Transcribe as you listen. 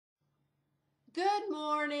Good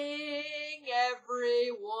morning,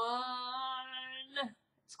 everyone.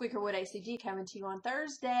 Squeakerwood ACG coming to you on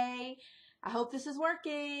Thursday. I hope this is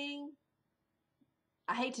working.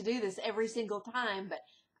 I hate to do this every single time, but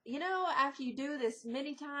you know, after you do this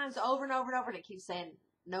many times over and over and over, and it keeps saying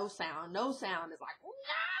no sound, no sound. It's like,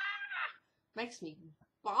 nah! Makes me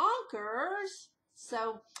bonkers.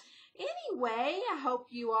 So, anyway, I hope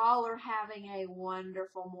you all are having a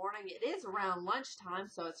wonderful morning. It is around lunchtime,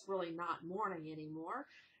 so it's really not morning anymore.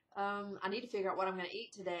 I need to figure out what I'm going to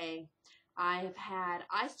eat today. I have had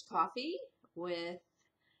iced coffee with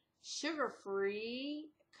sugar-free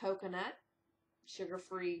coconut,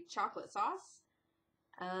 sugar-free chocolate sauce,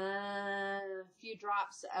 a few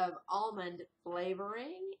drops of almond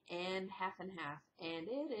flavoring, and half and half. And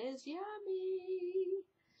it is yummy.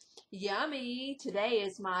 Yummy. Today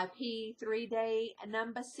is my P3 day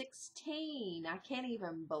number 16. I can't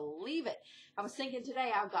even believe it. I was thinking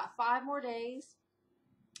today I've got 5 more days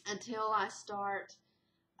until I start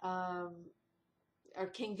or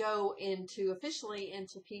can go into officially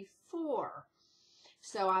into P4.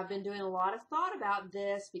 So I've been doing a lot of thought about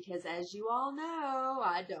this because, as you all know,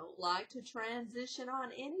 I don't like to transition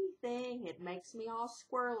on anything. It makes me all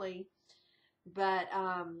squirrely. But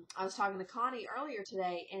I was talking to Connie earlier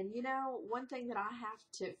today, and you know, one thing that I have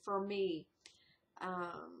to, for me,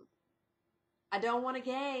 I don't want to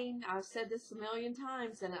gain. I've said this a million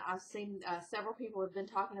times, and I've seen several people have been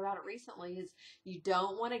talking about it recently. Is you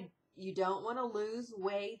don't want to lose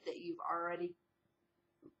weight that you've already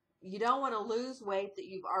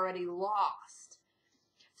lost.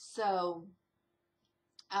 So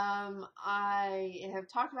I have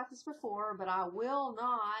talked about this before, but I will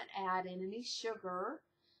not add in any sugar,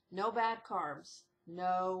 no bad carbs,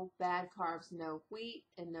 no wheat,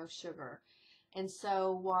 and no sugar. And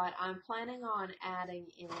so what I'm planning on adding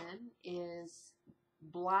in is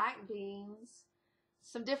black beans,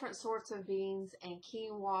 some different sorts of beans, and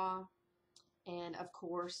quinoa, and of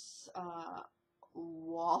course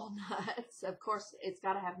walnuts. Of course, it's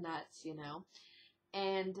got to have nuts, you know,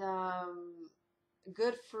 and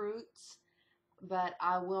good fruits, but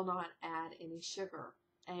I will not add any sugar.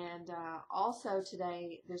 And also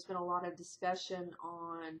today, there's been a lot of discussion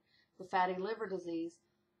on the fatty liver disease,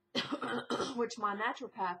 which my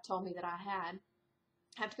naturopath told me that I had.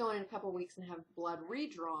 I have to go in a couple of weeks and have blood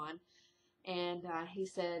redrawn. And he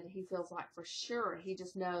said he feels like for sure, he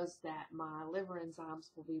just knows that my liver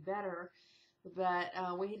enzymes will be better. But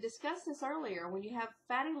we had discussed this earlier. When you have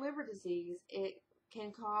fatty liver disease, it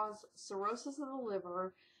can cause cirrhosis of the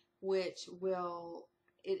liver, which will,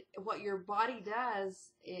 what your body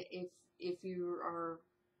does, if you are,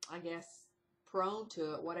 I guess, prone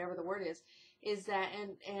to it, whatever the word is that,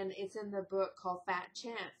 and it's in the book called Fat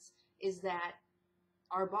Chance, is that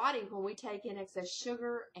our body, when we take in excess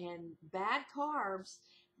sugar and bad carbs,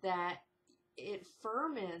 that it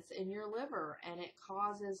ferments in your liver, and it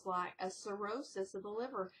causes like a cirrhosis of the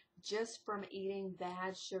liver just from eating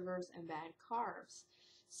bad sugars and bad carbs.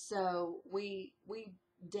 So we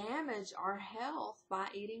damage our health by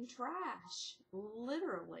eating trash,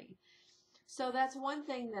 literally. So that's one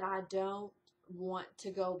thing that I don't want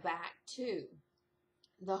to go back to.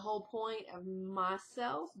 The whole point of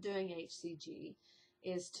myself doing HCG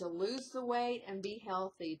is to lose the weight and be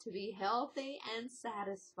healthy, to be healthy and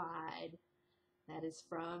satisfied. That is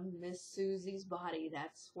from Miss Susie's body.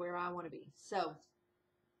 That's where I want to be. So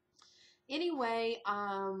anyway,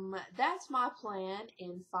 that's my plan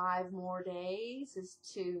in 5 more days, is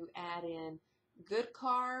to add in good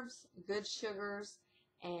carbs, good sugars,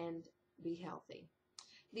 and be healthy.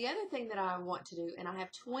 The other thing that I want to do, and I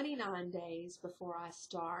have 29 days before I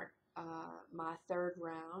start my 3rd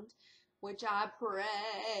round, which I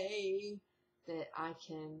pray that I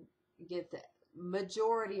can get the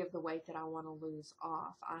majority of the weight that I want to lose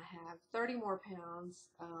off. I have 30 more pounds,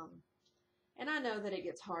 and I know that it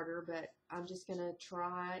gets harder, but I'm just going to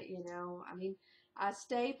try, you know. I mean, I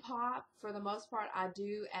stay pop for the most part. I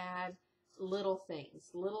do add little things,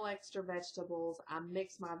 little extra vegetables. I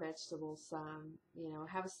mix my vegetables some, you know,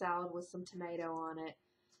 have a salad with some tomato on it.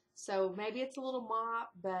 So maybe it's a little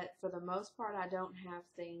mop, but for the most part, I don't have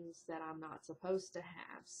things that I'm not supposed to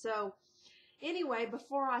have. So anyway,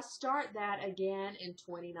 before I start that again in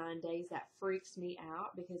 29 days, that freaks me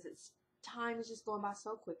out because time is just going by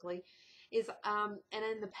so quickly. And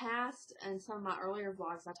in the past, in some of my earlier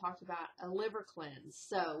vlogs, I talked about a liver cleanse.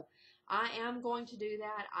 So I am going to do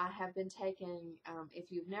that. I have been taking,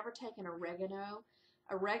 if you've never taken oregano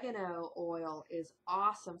oil is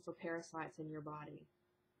awesome for parasites in your body.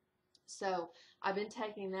 So I've been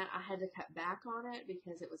taking that. I had to cut back on it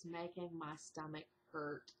because it was making my stomach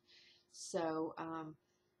hurt. So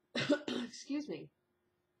excuse me,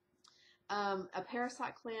 a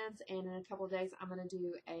parasite cleanse, and in a couple of days I'm going to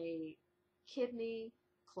do a kidney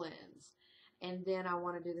cleanse, and then I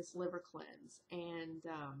want to do this liver cleanse. And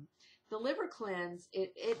the liver cleanse,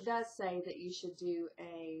 it does say that you should do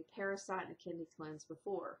a parasite and a kidney cleanse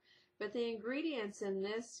before, but the ingredients in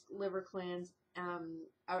this liver cleanse,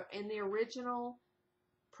 are in the original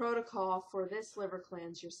protocol for this liver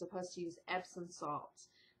cleanse, you're supposed to use Epsom salts,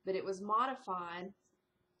 but it was modified,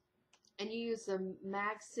 and you use the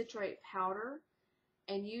mag citrate powder,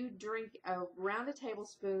 and you drink around a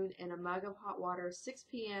tablespoon in a mug of hot water 6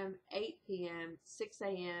 p.m., 8 p.m., 6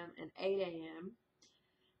 a.m., and 8 a.m.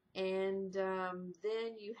 And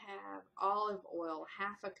then you have olive oil,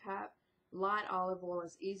 half a cup. Light olive oil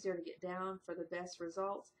is easier to get down for the best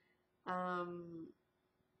results.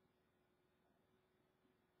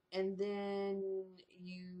 And then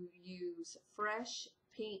you use fresh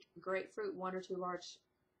pink grapefruit, one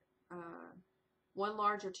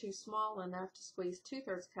large or two small, enough to squeeze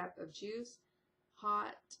 2/3 cup of juice.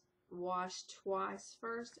 Hot, wash twice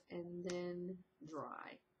first, and then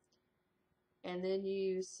dry. And then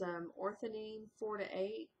you use some orthodine 4 to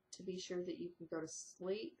 8 to be sure that you can go to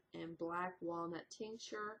sleep, and black walnut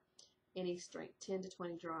tincture, any strength, 10 to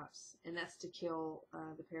 20 drops, and that's to kill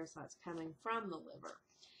the parasites coming from the liver.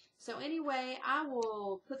 So anyway, I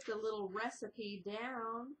will put the little recipe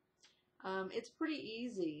down. It's pretty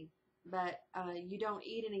easy, but you don't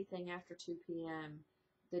eat anything after 2 p.m.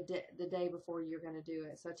 the day before you're going to do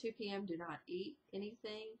it. So 2 p.m. do not eat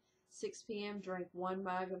anything. 6 p.m. drink 1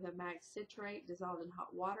 mug of the mag citrate dissolved in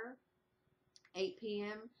hot water. 8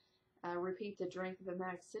 p.m. Repeat the drink of the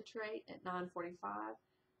mag citrate at 9:45.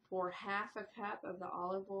 Pour half a cup of the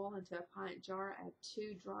olive oil into a pint jar. Add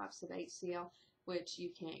 2 drops of HCl, which you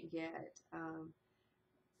can't get,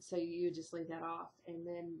 so you just leave that off. And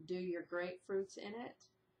then do your grapefruits in it.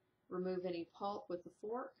 Remove any pulp with a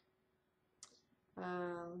fork.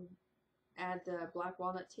 Add the black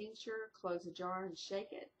walnut tincture, close the jar and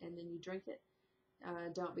shake it, and then you drink it.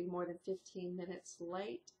 Don't be more than 15 minutes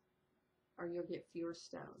late, or you'll get fewer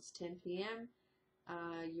stones. 10 p.m.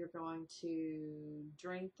 You're going to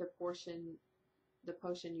drink the potion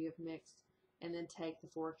you have mixed, and then take the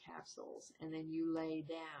 4 capsules, and then you lay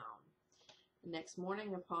down. The next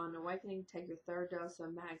morning, upon awakening, take your 3rd dose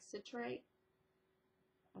of mag citrate.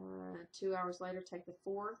 2 hours later, take the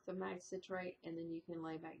 4th of mag citrate, and then you can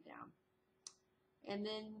lay back down. And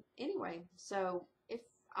then, anyway, so if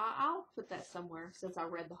I'll put that somewhere, since I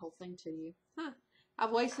read the whole thing to you.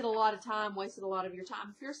 I've wasted a lot of time, wasted a lot of your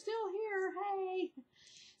time. If you're still here, hey.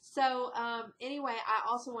 So anyway, I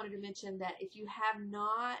also wanted to mention that if you have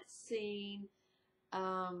not seen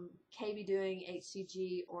KB doing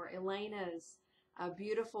HCG or Elena's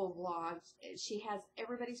beautiful vlogs, she has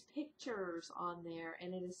everybody's pictures on there,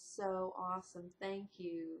 and it is so awesome. Thank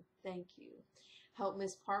you. Thank you. Hope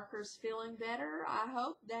Miss Parker's feeling better. I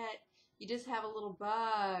hope that you just have a little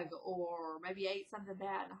bug, or maybe ate something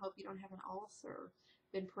bad, and I hope you don't have an ulcer.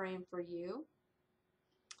 Been praying for you.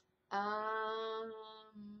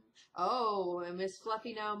 Oh, and Miss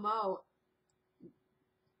Fluffy No Mo,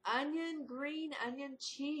 green onion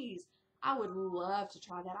cheese. I would love to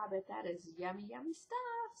try that. I bet that is yummy, yummy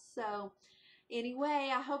stuff. So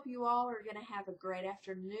anyway, I hope you all are going to have a great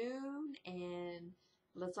afternoon, and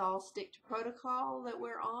let's all stick to protocol that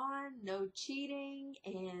we're on. No cheating,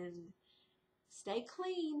 and stay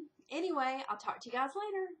clean. Anyway, I'll talk to you guys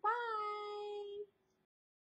later. Bye.